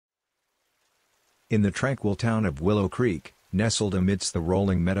In the tranquil town of Willow Creek, nestled amidst the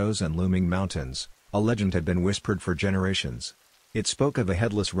rolling meadows and looming mountains, a legend had been whispered for generations. It spoke of a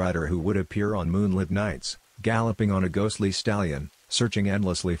headless rider who would appear on moonlit nights, galloping on a ghostly stallion, searching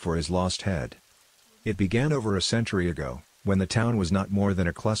endlessly for his lost head. It began over a century ago, when the town was not more than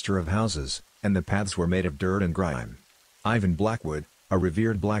a cluster of houses, and the paths were made of dirt and grime. Ivan Blackwood, a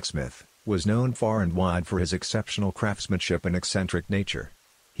revered blacksmith, was known far and wide for his exceptional craftsmanship and eccentric nature.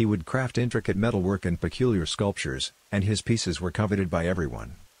 He would craft intricate metalwork and peculiar sculptures, and his pieces were coveted by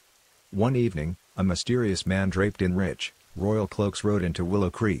everyone. One evening, a mysterious man draped in rich, royal cloaks rode into Willow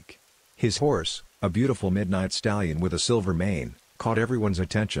Creek. His horse, a beautiful midnight stallion with a silver mane, caught everyone's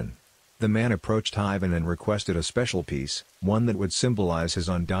attention. The man approached Ivan and requested a special piece, one that would symbolize his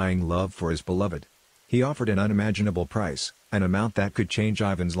undying love for his beloved. He offered an unimaginable price, an amount that could change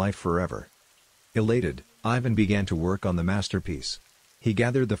Ivan's life forever. Elated, Ivan began to work on the masterpiece. He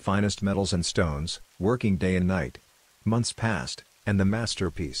gathered the finest metals and stones, working day and night. Months passed, and the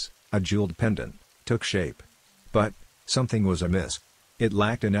masterpiece, a jeweled pendant, took shape. But something was amiss. It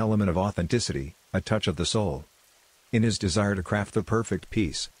lacked an element of authenticity, a touch of the soul. In his desire to craft the perfect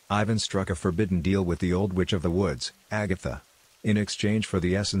piece, Ivan struck a forbidden deal with the old witch of the woods, Agatha. In exchange for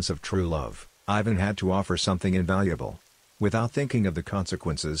the essence of true love, Ivan had to offer something invaluable. Without thinking of the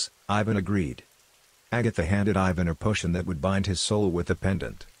consequences, Ivan agreed. Agatha handed Ivan a potion that would bind his soul with the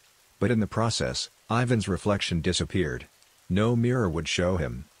pendant. But in the process, Ivan's reflection disappeared. No mirror would show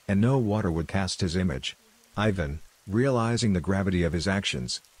him, and no water would cast his image. Ivan, realizing the gravity of his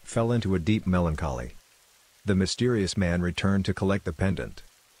actions, fell into a deep melancholy. The mysterious man returned to collect the pendant.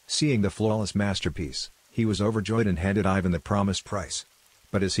 Seeing the flawless masterpiece, he was overjoyed and handed Ivan the promised price.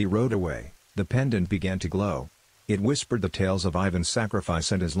 But as he rode away, the pendant began to glow. It whispered the tales of Ivan's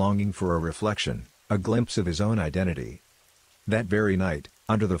sacrifice and his longing for a reflection, a glimpse of his own identity. That very night,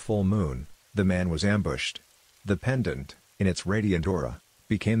 under the full moon, the man was ambushed. The pendant, in its radiant aura,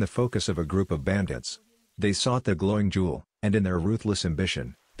 became the focus of a group of bandits. They sought the glowing jewel, and in their ruthless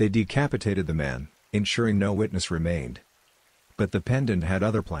ambition, they decapitated the man, ensuring no witness remained. But the pendant had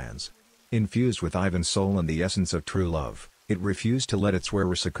other plans. Infused with Ivan's soul and the essence of true love, it refused to let its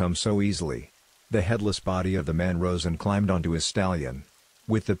wearer succumb so easily. The headless body of the man rose and climbed onto his stallion.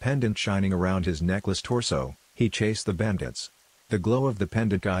 With the pendant shining around his necklace torso, he chased the bandits. The glow of the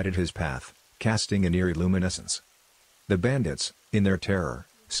pendant guided his path, casting an eerie luminescence. The bandits, in their terror,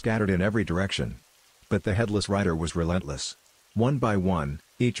 scattered in every direction. But the headless rider was relentless. One by one,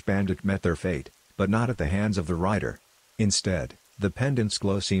 each bandit met their fate, but not at the hands of the rider. Instead, the pendant's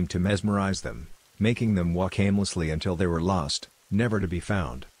glow seemed to mesmerize them, making them walk aimlessly until they were lost, never to be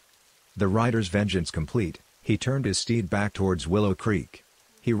found. The rider's vengeance complete, he turned his steed back towards Willow Creek.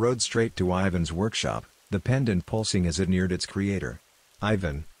 He rode straight to Ivan's workshop, the pendant pulsing as it neared its creator.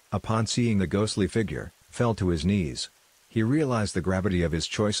 Ivan, upon seeing the ghostly figure, fell to his knees. He realized the gravity of his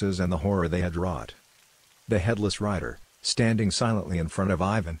choices and the horror they had wrought. The headless rider, standing silently in front of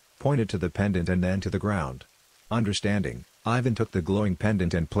Ivan, pointed to the pendant and then to the ground. Understanding, Ivan took the glowing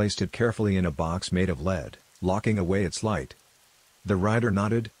pendant and placed it carefully in a box made of lead, locking away its light. The rider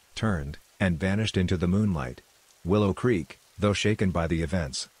nodded, turned, and vanished into the moonlight. Willow Creek, though shaken by the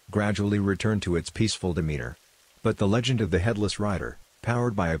events, gradually returned to its peaceful demeanor. But the legend of the headless rider,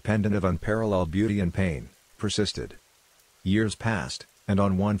 powered by a pendant of unparalleled beauty and pain, persisted. Years passed, and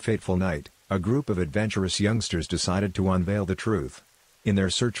on one fateful night, a group of adventurous youngsters decided to unveil the truth. In their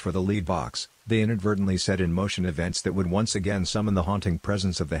search for the lead box, they inadvertently set in motion events that would once again summon the haunting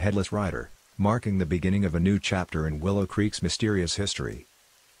presence of the headless rider, marking the beginning of a new chapter in Willow Creek's mysterious history.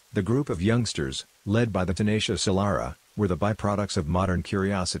 The group of youngsters, led by the tenacious Elara, were the byproducts of modern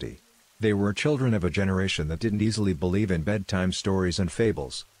curiosity. They were children of a generation that didn't easily believe in bedtime stories and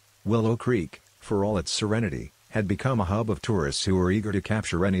fables. Willow Creek, for all its serenity, had become a hub of tourists who were eager to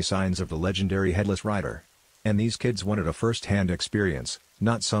capture any signs of the legendary headless rider. And these kids wanted a first-hand experience,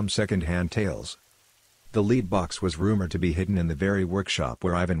 not some second-hand tales. The lead box was rumored to be hidden in the very workshop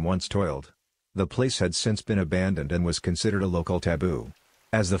where Ivan once toiled. The place had since been abandoned and was considered a local taboo.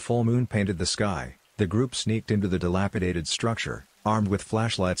 As the full moon painted the sky, the group sneaked into the dilapidated structure, armed with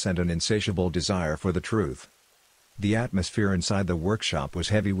flashlights and an insatiable desire for the truth. The atmosphere inside the workshop was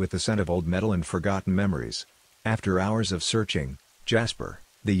heavy with the scent of old metal and forgotten memories. After hours of searching, Jasper,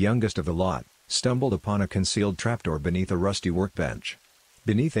 the youngest of the lot, stumbled upon a concealed trapdoor beneath a rusty workbench.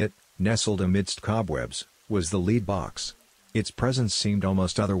 Beneath it, nestled amidst cobwebs, was the lead box. Its presence seemed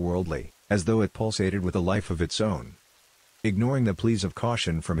almost otherworldly, as though it pulsated with a life of its own. Ignoring the pleas of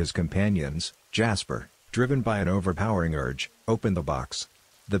caution from his companions, Jasper, driven by an overpowering urge, opened the box.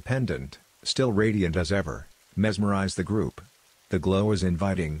 The pendant, still radiant as ever, mesmerized the group. The glow was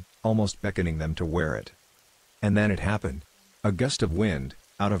inviting, almost beckoning them to wear it. And then it happened. A gust of wind,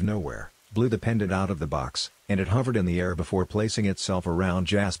 out of nowhere, blew the pendant out of the box, and it hovered in the air before placing itself around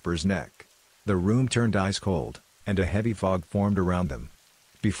Jasper's neck. The room turned ice cold, and a heavy fog formed around them.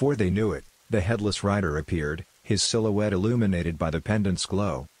 Before they knew it, the headless rider appeared, his silhouette illuminated by the pendant's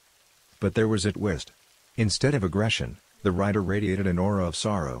glow. But there was a twist. Instead of aggression, the rider radiated an aura of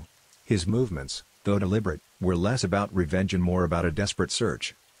sorrow. His movements, though deliberate, were less about revenge and more about a desperate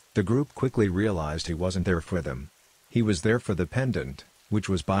search. The group quickly realized he wasn't there for them. He was there for the pendant, which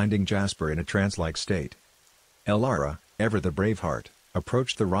was binding Jasper in a trance-like state. Elara, ever the brave heart,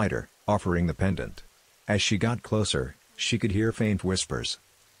 approached the rider, offering the pendant. As she got closer, she could hear faint whispers.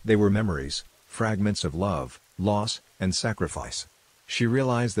 They were memories, fragments of love, loss, and sacrifice. She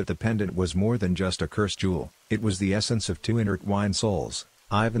realized that the pendant was more than just a cursed jewel, it was the essence of two intertwined souls,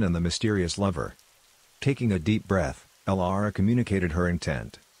 Ivan and the mysterious lover. Taking a deep breath, Elara communicated her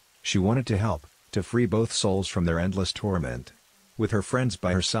intent. She wanted to help, to free both souls from their endless torment. With her friends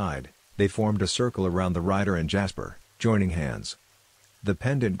by her side, they formed a circle around the rider and Jasper, joining hands. The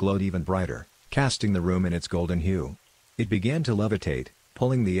pendant glowed even brighter, casting the room in its golden hue. It began to levitate,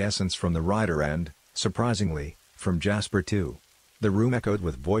 pulling the essence from the rider and, surprisingly, from Jasper too. The room echoed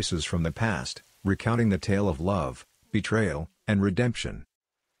with voices from the past, recounting the tale of love, betrayal, and redemption.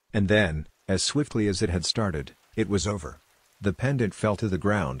 And then, as swiftly as it had started, it was over. The pendant fell to the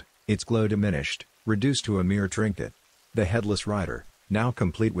ground, its glow diminished, reduced to a mere trinket. The headless rider, now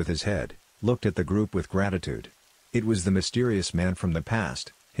complete with his head, looked at the group with gratitude. It was the mysterious man from the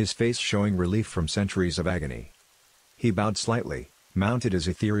past, his face showing relief from centuries of agony. He bowed slightly, mounted his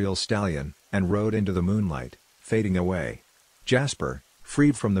ethereal stallion, and rode into the moonlight, fading away. Jasper,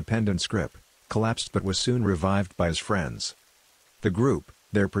 freed from the pendant's grip, collapsed but was soon revived by his friends. The group,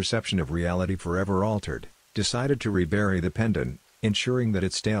 their perception of reality forever altered, decided to rebury the pendant, ensuring that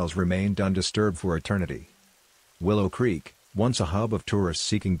its tales remained undisturbed for eternity. Willow Creek, once a hub of tourists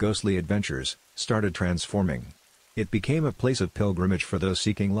seeking ghostly adventures, started transforming. It became a place of pilgrimage for those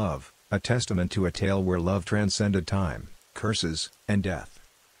seeking love, a testament to a tale where love transcended time, curses, and death.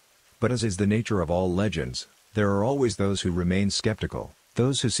 But as is the nature of all legends, there are always those who remain skeptical,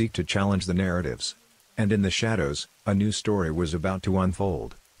 those who seek to challenge the narratives. And in the shadows, a new story was about to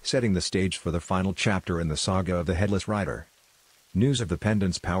unfold, setting the stage for the final chapter in the saga of the Headless Rider. News of the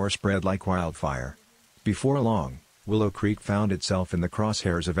pendant's power spread like wildfire. Before long, Willow Creek found itself in the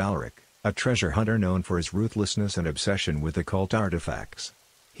crosshairs of Alaric, a treasure hunter known for his ruthlessness and obsession with occult artifacts.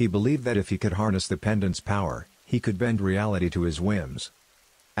 He believed that if he could harness the pendant's power, he could bend reality to his whims.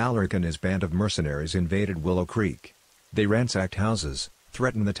 Alaric and his band of mercenaries invaded Willow Creek. They ransacked houses,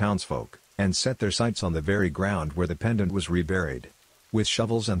 threatened the townsfolk, and set their sights on the very ground where the pendant was reburied. With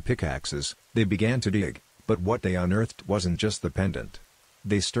shovels and pickaxes, they began to dig, but what they unearthed wasn't just the pendant.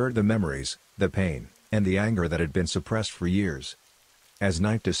 They stirred the memories, the pain, and the anger that had been suppressed for years. As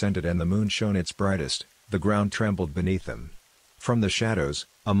night descended and the moon shone its brightest, the ground trembled beneath them. From the shadows,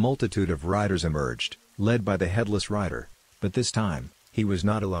 a multitude of riders emerged, led by the headless rider, but this time, he was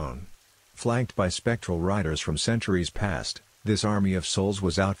not alone. Flanked by spectral riders from centuries past, this army of souls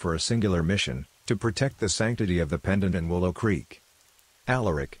was out for a singular mission, to protect the sanctity of the pendant in Willow Creek.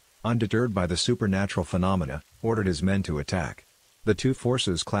 Alaric, undeterred by the supernatural phenomena, ordered his men to attack. The two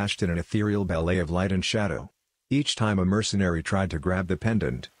forces clashed in an ethereal ballet of light and shadow. Each time a mercenary tried to grab the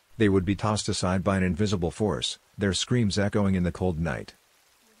pendant, they would be tossed aside by an invisible force, their screams echoing in the cold night.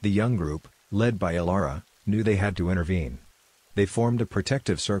 The young group, led by Elara, knew they had to intervene. They formed a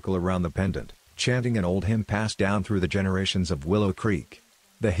protective circle around the pendant, chanting an old hymn passed down through the generations of Willow Creek.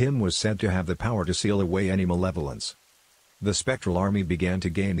 The hymn was said to have the power to seal away any malevolence. The spectral army began to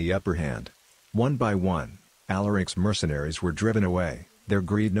gain the upper hand. One by one, Alaric's mercenaries were driven away, their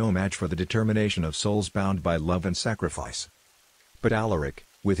greed no match for the determination of souls bound by love and sacrifice. But Alaric,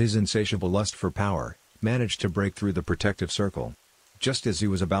 with his insatiable lust for power, managed to break through the protective circle. Just as he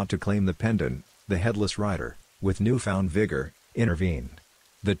was about to claim the pendant, the headless rider, with newfound vigor, intervened.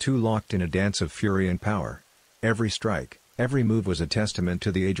 The two locked in a dance of fury and power. Every strike, every move was a testament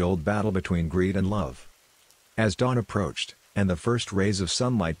to the age-old battle between greed and love. As dawn approached, and the first rays of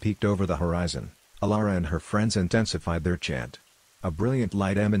sunlight peeked over the horizon, Elara and her friends intensified their chant. A brilliant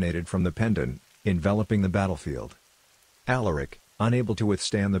light emanated from the pendant, enveloping the battlefield. Alaric, unable to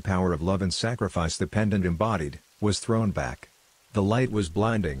withstand the power of love and sacrifice the pendant embodied, was thrown back. The light was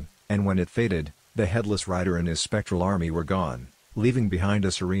blinding, and when it faded, the headless rider and his spectral army were gone, leaving behind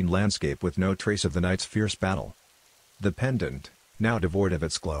a serene landscape with no trace of the night's fierce battle. The pendant, now devoid of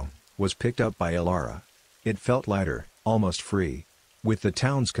its glow, was picked up by Elara. It felt lighter, almost free. With the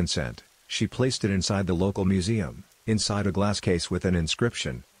town's consent, she placed it inside the local museum, inside a glass case with an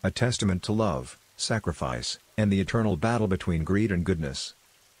inscription, a testament to love, sacrifice, and the eternal battle between greed and goodness.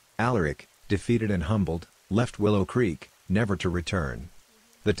 Alaric, defeated and humbled, left Willow Creek, never to return.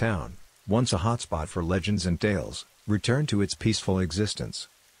 The town, once a hotspot for legends and tales, returned to its peaceful existence.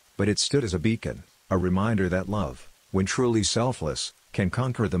 But it stood as a beacon, a reminder that love, when truly selfless, can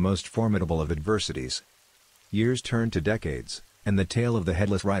conquer the most formidable of adversities. Years turned to decades, and the tale of the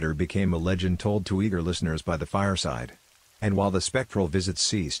Headless Rider became a legend told to eager listeners by the fireside. And while the spectral visits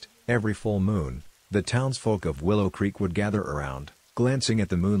ceased, every full moon, the townsfolk of Willow Creek would gather around, glancing at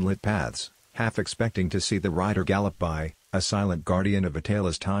the moonlit paths, half expecting to see the rider gallop by, a silent guardian of a tale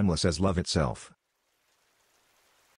as timeless as love itself.